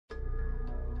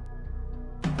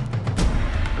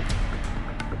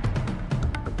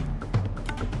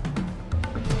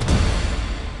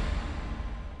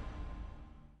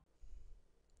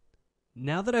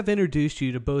Now that I've introduced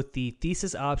you to both the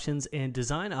Thesis Options and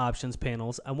Design Options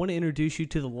panels, I want to introduce you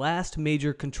to the last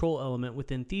major control element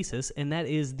within Thesis, and that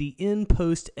is the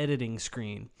in-post editing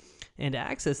screen. And to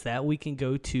access that, we can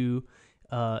go to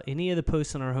any of the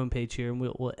posts on our homepage here, and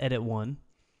we'll edit one.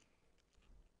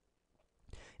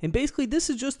 And basically, this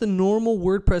is just the normal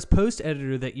WordPress post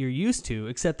editor that you're used to,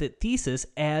 except that Thesis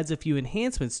adds a few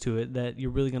enhancements to it that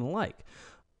you're really going to like.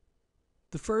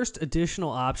 The first additional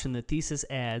option that Thesis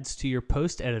adds to your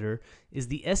post editor is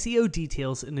the SEO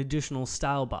details and additional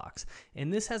style box.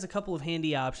 And this has a couple of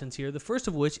handy options here. The first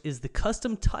of which is the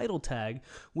custom title tag,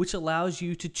 which allows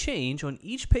you to change on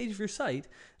each page of your site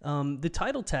the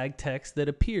title tag text that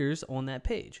appears on that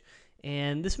page.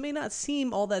 And this may not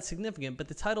seem all that significant, but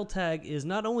the title tag is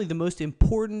not only the most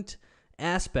important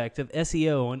aspect of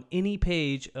SEO on any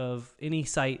page of any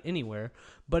site anywhere,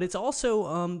 but it's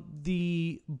also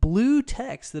the blue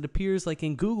text that appears like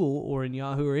in Google or in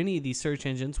Yahoo or any of these search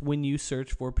engines when you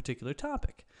search for a particular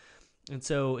topic. And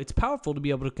so it's powerful to be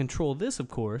able to control this, of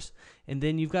course, and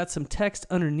then you've got some text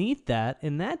underneath that,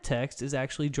 and that text is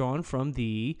actually drawn from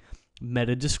the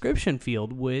meta description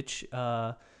field, which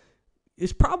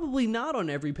is probably not on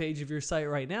every page of your site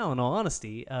right now, in all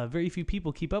honesty. Very few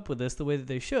people keep up with this the way that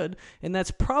they should, and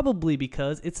that's probably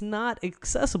because it's not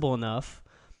accessible enough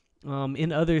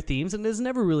in other themes, and has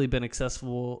never really been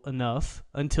accessible enough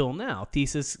until now.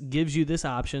 Thesis gives you this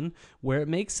option where it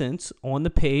makes sense on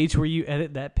the page where you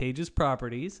edit that page's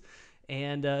properties,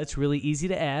 and it's really easy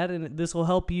to add, and this will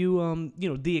help you,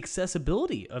 the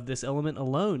accessibility of this element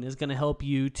alone is going to help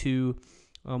you to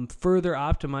further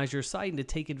optimize your site and to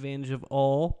take advantage of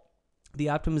all the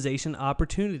optimization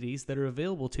opportunities that are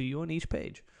available to you on each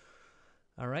page.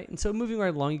 All right, and so moving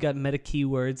right along, you got meta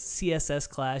keywords, CSS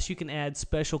class. You can add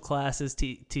special classes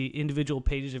to individual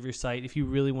pages of your site if you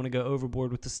really want to go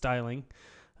overboard with the styling.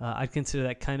 I'd consider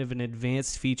that kind of an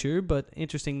advanced feature, but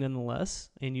interesting nonetheless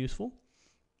and useful.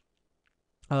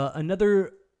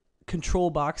 Another control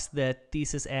box that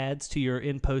Thesis adds to your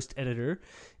in-post editor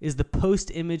is the post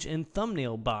image and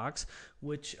thumbnail box,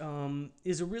 which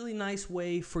is a really nice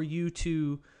way for you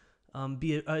to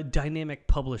be a dynamic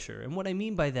publisher. And what I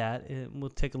mean by that, and we'll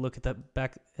take a look at that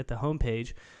back at the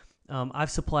homepage.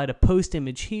 I've supplied a post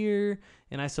image here,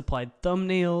 and I supplied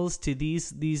thumbnails to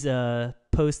these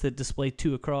posts that display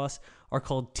 2 across are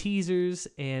called teasers,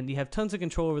 and you have tons of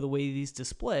control over the way these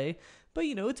display. But,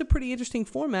 it's a pretty interesting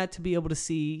format to be able to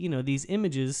see, these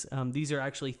images. These are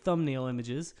actually thumbnail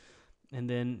images. And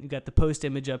then you got the post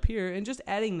image up here. And just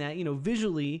adding that,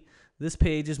 visually, this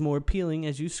page is more appealing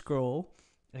as you scroll.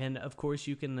 And, of course,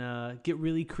 you can get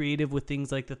really creative with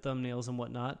things like the thumbnails and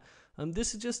whatnot.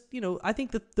 This is just, I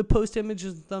think that the post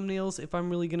images and thumbnails, if I'm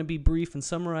really going to be brief and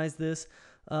summarize this,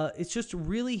 it's just a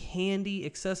really handy,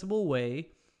 accessible way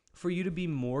for you to be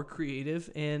more creative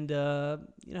and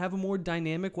have a more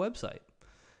dynamic website.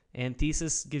 And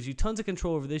Thesis gives you tons of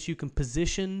control over this. You can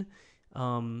position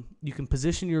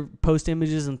your post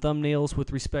images and thumbnails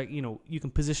with respect. You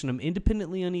can position them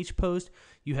independently on each post.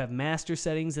 You have master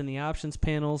settings in the options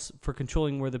panels for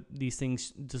controlling where these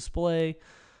things display.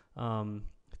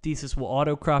 Thesis will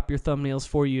auto crop your thumbnails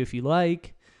for you if you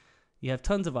like. You have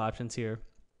tons of options here.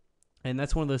 And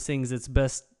that's one of those things that's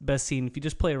best seen. If you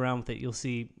just play around with it, you'll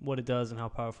see what it does and how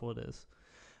powerful it is.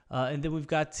 And then we've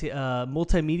got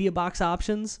Multimedia Box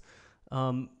Options.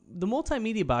 The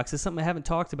Multimedia Box is something I haven't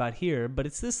talked about here, but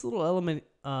it's this little element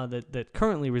that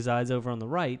currently resides over on the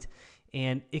right.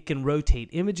 And it can rotate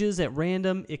images at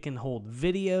random. It can hold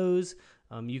videos.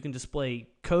 You can display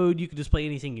code. You can display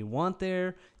anything you want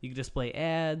there. You can display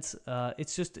ads.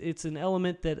 It's an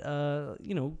element that,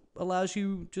 allows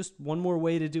you just one more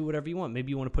way to do whatever you want. Maybe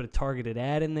you want to put a targeted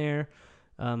ad in there.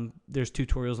 There's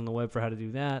tutorials on the web for how to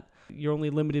do that. You're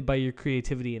only limited by your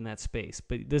creativity in that space.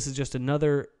 But this is just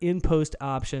another in-post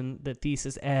option that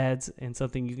Thesis adds and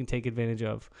something you can take advantage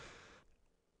of.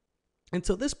 And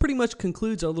so this pretty much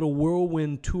concludes our little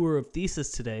whirlwind tour of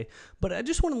Thesis today. But I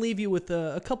just want to leave you with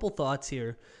a couple thoughts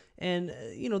here. And,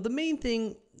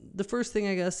 the first thing,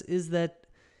 I guess, is that,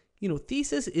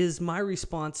 Thesis is my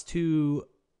response to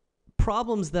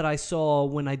problems that I saw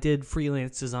when I did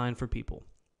freelance design for people.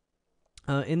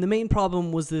 And the main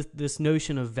problem was this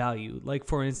notion of value. Like,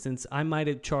 for instance, I might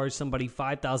have charged somebody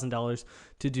 $5,000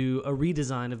 to do a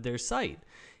redesign of their site.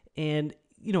 And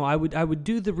I would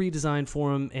do the redesign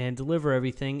for them and deliver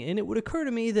everything, and it would occur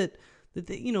to me that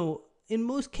in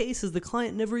most cases the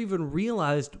client never even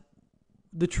realized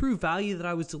the true value that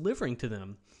I was delivering to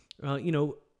them.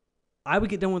 I would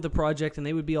get done with the project and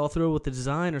they would be all thrilled with the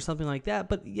design or something like that,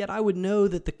 but yet I would know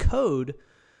that the code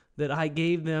that I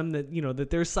gave them, that that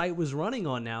their site was running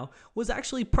on now, was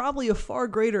actually probably a far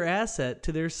greater asset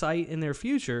to their site in their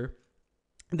future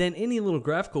than any little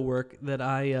graphical work that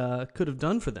I could have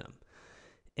done for them.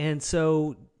 And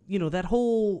so, that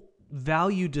whole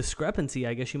value discrepancy,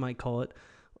 I guess you might call it,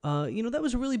 that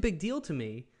was a really big deal to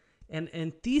me.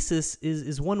 And Thesis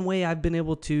is one way I've been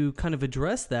able to kind of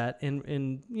address that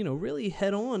and really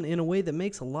head on in a way that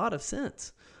makes a lot of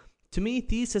sense. To me,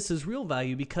 Thesis is real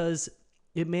value because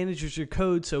it manages your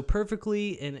code so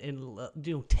perfectly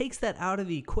and takes that out of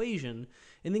the equation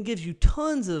and then gives you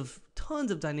tons of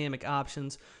dynamic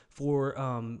options for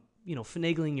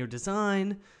finagling your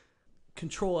design,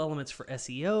 control elements for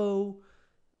SEO,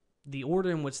 the order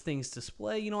in which things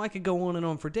display. I could go on and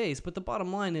on for days, but the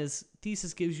bottom line is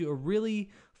Thesis gives you a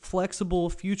really flexible,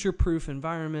 future-proof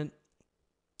environment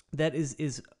that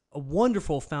is a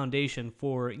wonderful foundation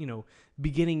for,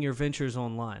 beginning your ventures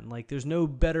online. Like, there's no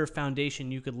better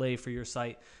foundation you could lay for your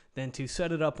site than to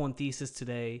set it up on Thesis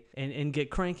today and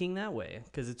get cranking that way,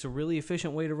 because it's a really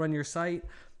efficient way to run your site.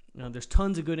 There's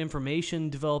tons of good information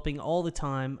developing all the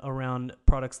time around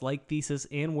products like Thesis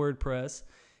and WordPress.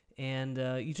 And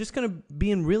you're just going to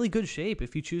be in really good shape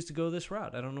if you choose to go this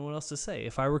route. I don't know what else to say.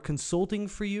 If I were consulting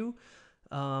for you,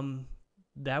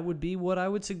 that would be what I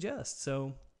would suggest.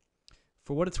 So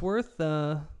for what it's worth,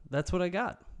 that's what I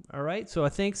got. All right. So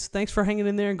thanks for hanging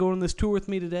in there and going on this tour with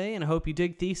me today. And I hope you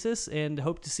dig Thesis and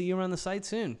hope to see you around the site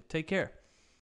soon. Take care.